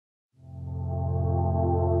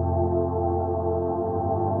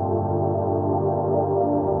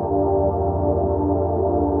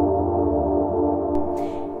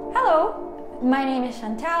My name is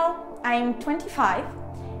Chantal, I'm 25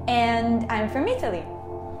 and I'm from Italy.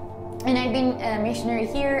 And I've been a missionary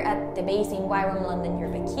here at the base in Wyram, London,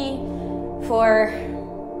 Key for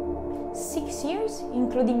 6 years,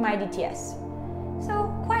 including my DTS. So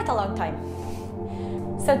quite a long time.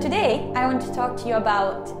 So today I want to talk to you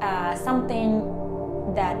about something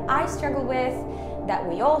that I struggle with, that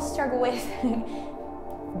we all struggle with.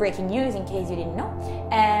 Breaking news in case you didn't know.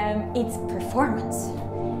 It's performance.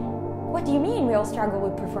 What do you mean we all struggle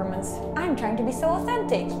with performance? I'm trying to be so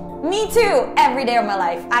authentic. Me too! Every day of my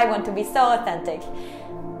life I want to be so authentic.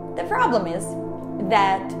 The problem is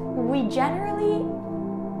that we generally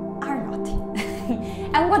are not.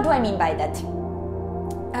 And what do I mean by that?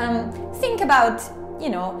 Think about,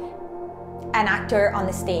 an actor on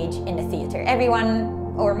the stage in the theater.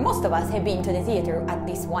 Everyone, or most of us, have been to the theater at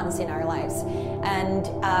least once in our lives. And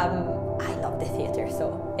I love the theater,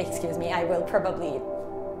 so excuse me, I will probably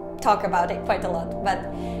talk about it quite a lot. But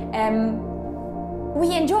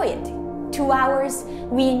we enjoy it. 2 hours,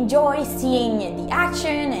 we enjoy seeing the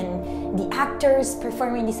action and the actors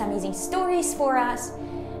performing these amazing stories for us.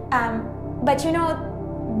 But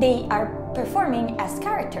they are performing as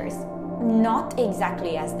characters, not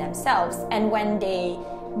exactly as themselves. And when they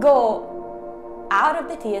go out of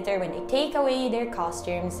the theater, when they take away their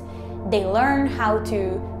costumes, they learn how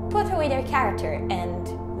to put away their character and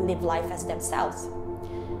live life as themselves.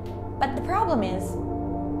 But the problem is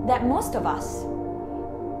that most of us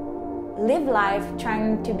live life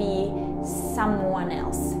trying to be someone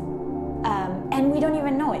else, and we don't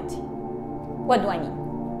even know it. What do I mean?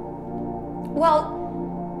 Well,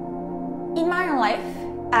 in my own life,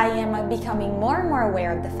 I am becoming more and more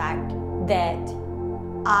aware of the fact that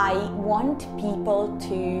I want people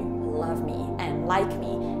to love me and like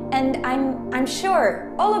me. And I'm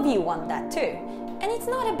sure all of you want that too. And it's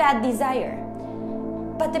not a bad desire.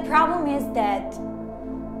 But the problem is that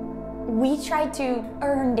we try to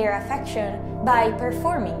earn their affection by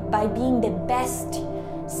performing, by being the best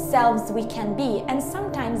selves we can be. And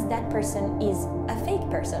sometimes that person is a fake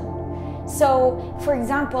person. So, for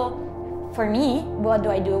example, for me, what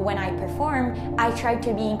do I do when I perform? I try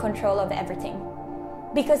to be in control of everything.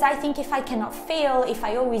 Because I think if I cannot fail, if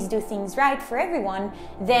I always do things right for everyone,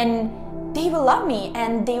 then they will love me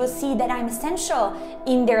and they will see that I'm essential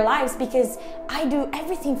in their lives because I do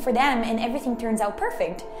everything for them and everything turns out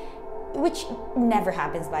perfect. Which never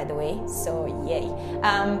happens, by the way, so yay.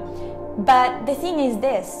 But the thing is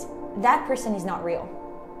this, that person is not real.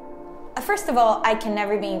 First of all, I can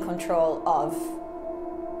never be in control of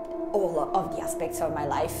all of the aspects of my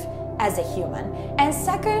life as a human. And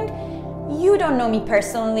second, you don't know me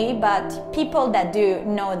personally, but people that do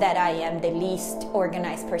know that I am the least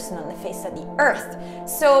organized person on the face of the earth.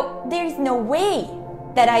 So there's no way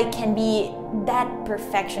that I can be that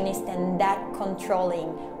perfectionist and that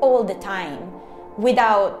controlling all the time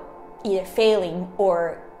without either failing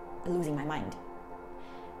or losing my mind.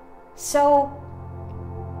 So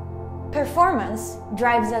performance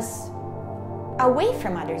drives us away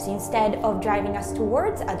from others instead of driving us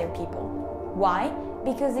towards other people. Why?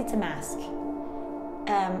 Because it's a mask.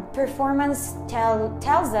 Performance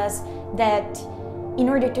tells us that in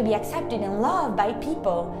order to be accepted and loved by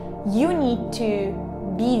people, you need to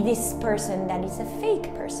be this person that is a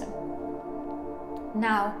fake person.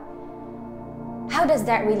 Now, how does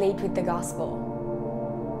that relate with the gospel?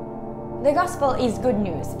 The gospel is good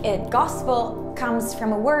news. Gospel comes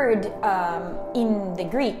from a word in the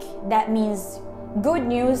Greek that means good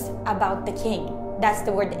news about the king. That's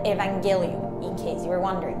the word evangelium, in case you were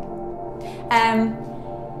wondering.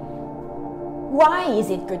 Why is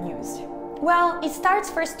it good news? Well, it starts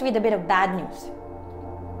first with a bit of bad news.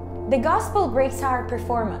 The gospel breaks our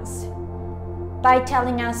performance by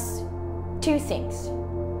telling us two things.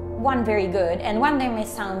 One very good, and one that may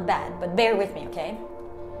sound bad, but bear with me, okay?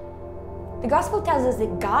 The gospel tells us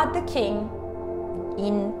that God the King,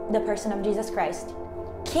 in the person of Jesus Christ,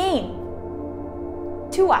 came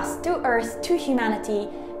to us, to earth, to humanity,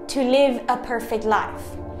 to live a perfect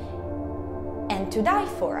life and to die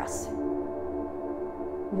for us.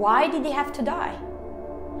 Why did he have to die?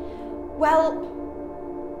 Well,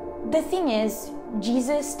 the thing is,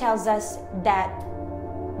 Jesus tells us that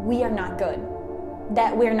we are not good,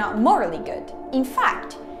 that we're not morally good. In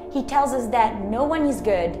fact, he tells us that no one is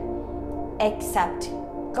good except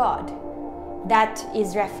God. That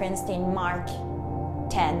is referenced in Mark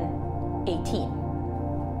 10:18.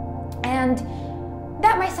 And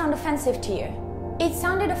that might sound offensive to you. It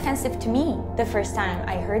sounded offensive to me the first time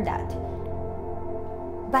I heard that.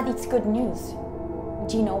 But it's good news.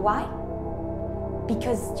 Do you know why?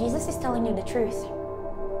 Because Jesus is telling you the truth.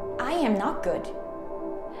 I am not good.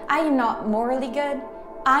 I am not morally good.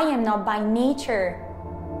 I am not by nature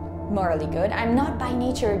morally good. I'm not by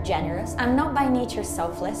nature generous. I'm not by nature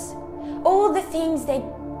selfless. All the things that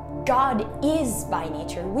God is by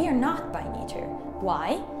nature, we are not by nature.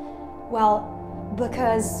 Why? Well,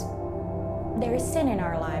 because there is sin in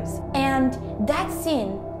our lives. And that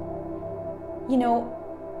sin,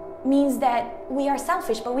 means that we are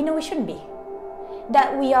selfish, but we know we shouldn't be.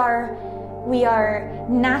 That we are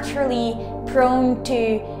naturally prone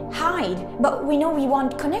to hide, but we know we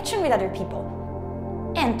want connection with other people.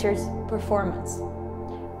 Enters performance.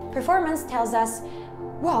 Performance tells us,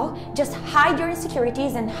 well, just hide your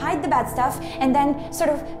insecurities and hide the bad stuff and then sort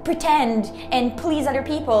of pretend and please other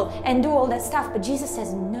people and do all that stuff. But Jesus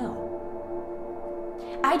says, no.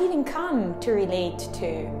 I didn't come to relate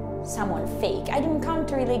to someone fake. I didn't come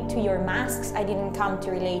to relate to your masks. I didn't come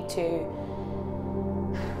to relate to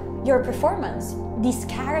your performance, this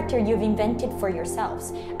character you've invented for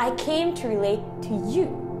yourselves. I came to relate to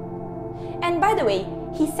you. And by the way,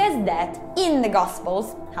 he says that in the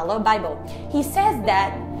Gospels. Hello, Bible. He says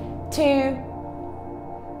that to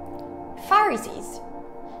Pharisees.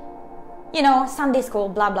 Sunday school,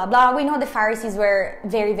 blah, blah, blah. We know the Pharisees were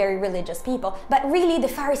very, very religious people, but really the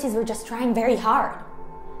Pharisees were just trying very hard.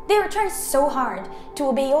 They were trying so hard to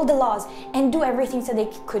obey all the laws and do everything so they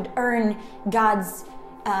could earn God's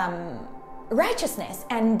righteousness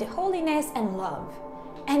and holiness and love.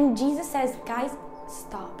 And Jesus says, guys,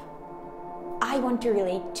 stop. I want to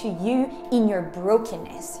relate to you in your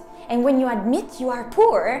brokenness. And when you admit you are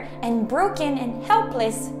poor and broken and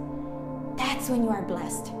helpless, that's when you are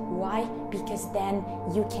blessed. Why? Because then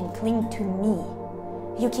you can cling to me.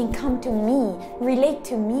 You can come to me, relate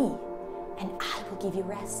to me, and I will give you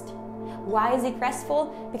rest. Why is it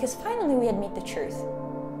restful? Because finally we admit the truth.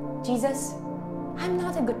 Jesus, I'm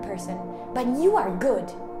not a good person, but you are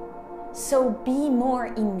good. So be more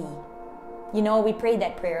in me. We pray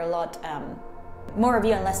that prayer a lot. More of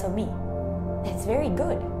you and less of me. That's very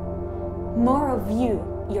good. More of you,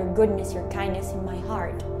 your goodness, your kindness in my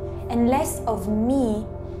heart, and less of me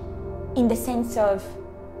in the sense of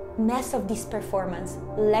less of this performance,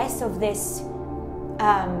 less of this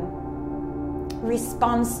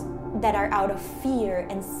response that are out of fear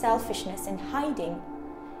and selfishness and hiding,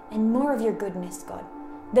 and more of your goodness, God.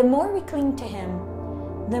 The more we cling to Him,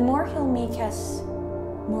 the more He'll make us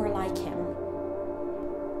more like Him.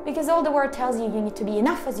 Because all the Word tells you need to be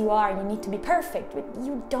enough as you are, you need to be perfect, but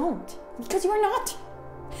you don't, because you are not.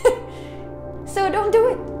 So don't do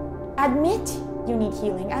it. Admit you need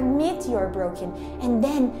healing, admit you are broken, and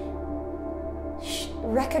then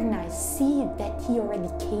recognize, see that He already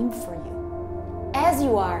came for you as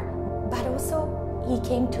you are, but also He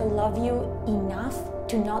came to love you enough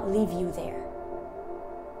to not leave you there.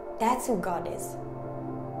 That's who God is.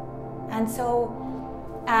 And so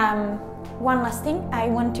one last thing, I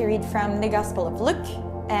want to read from the Gospel of Luke,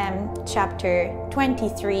 chapter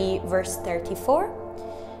 23, verse 34,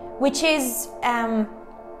 which is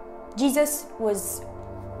Jesus was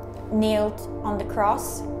nailed on the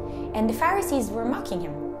cross, and the Pharisees were mocking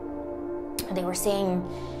Him. They were saying,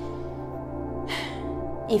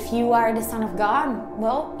 if you are the Son of God,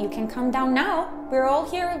 well, you can come down now. We're all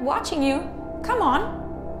here watching you. Come on.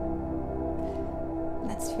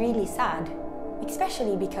 That's really sad.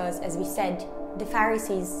 Especially because, as we said, the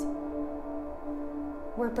Pharisees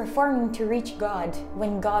were performing to reach God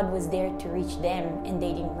when God was there to reach them and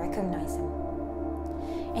they didn't recognize Him.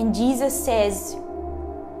 And Jesus says,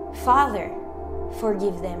 Father,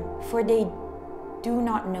 forgive them, for they do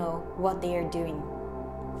not know what they are doing.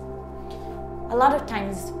 A lot of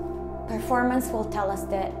times, performance will tell us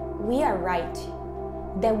that we are right,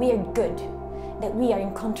 that we are good, that we are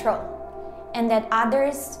in control, and that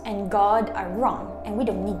others and God are wrong and we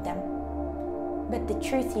don't need them. But the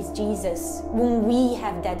truth is, Jesus, when we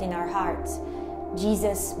have that in our hearts,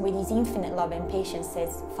 Jesus, with His infinite love and patience,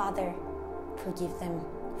 says, Father, forgive them,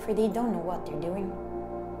 for they don't know what they're doing.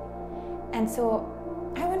 And so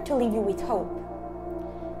I want to leave you with hope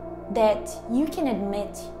that you can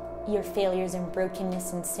admit your failures and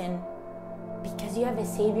brokenness and sin because you have a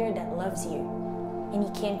Savior that loves you, and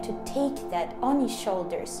He came to take that on His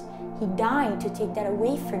shoulders. He died to take that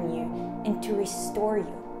away from you and to restore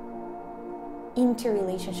you into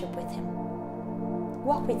relationship with Him.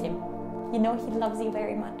 Walk with Him. He loves you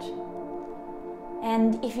very much.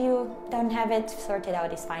 And if you don't have it sorted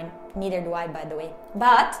out, it's fine. Neither do I, by the way.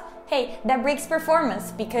 But hey, that breaks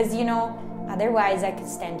performance because, otherwise I could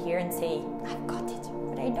stand here and say, I've got it,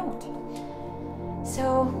 but I don't.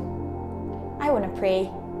 So I want to pray,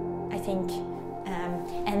 I think.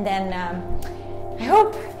 And then I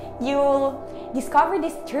hope you'll discover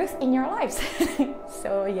this truth in your lives.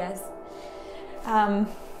 So yes,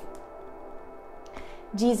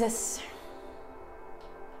 Jesus,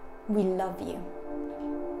 we love you.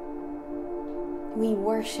 We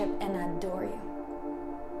worship and adore you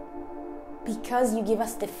because you give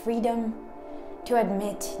us the freedom to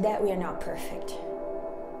admit that we are not perfect.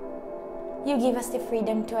 You give us the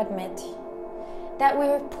freedom to admit that we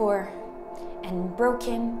are poor and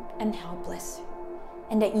broken and helpless,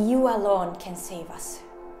 and that you alone can save us.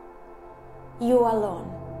 You alone.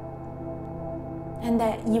 And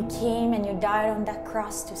that you came and you died on that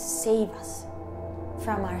cross to save us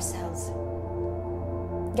from ourselves.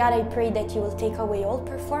 God, I pray that you will take away all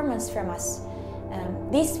performance from us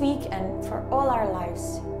this week and for all our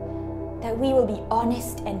lives. That we will be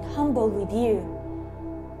honest and humble with you,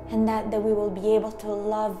 and that we will be able to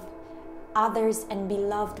love others and be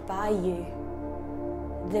loved by you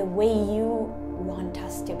the way you want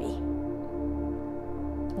us to be.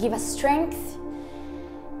 Give us strength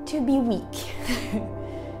to be weak.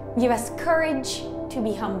 Give us courage to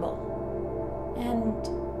be humble.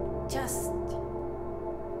 And just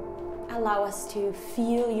allow us to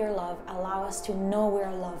feel your love. Allow us to know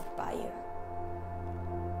we're loved by you.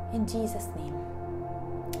 In Jesus' name,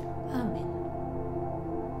 amen.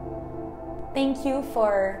 Thank you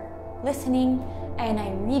for listening, and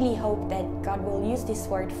I really hope that God will use this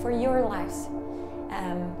word for your lives.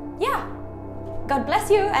 God bless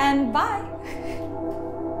you, and bye.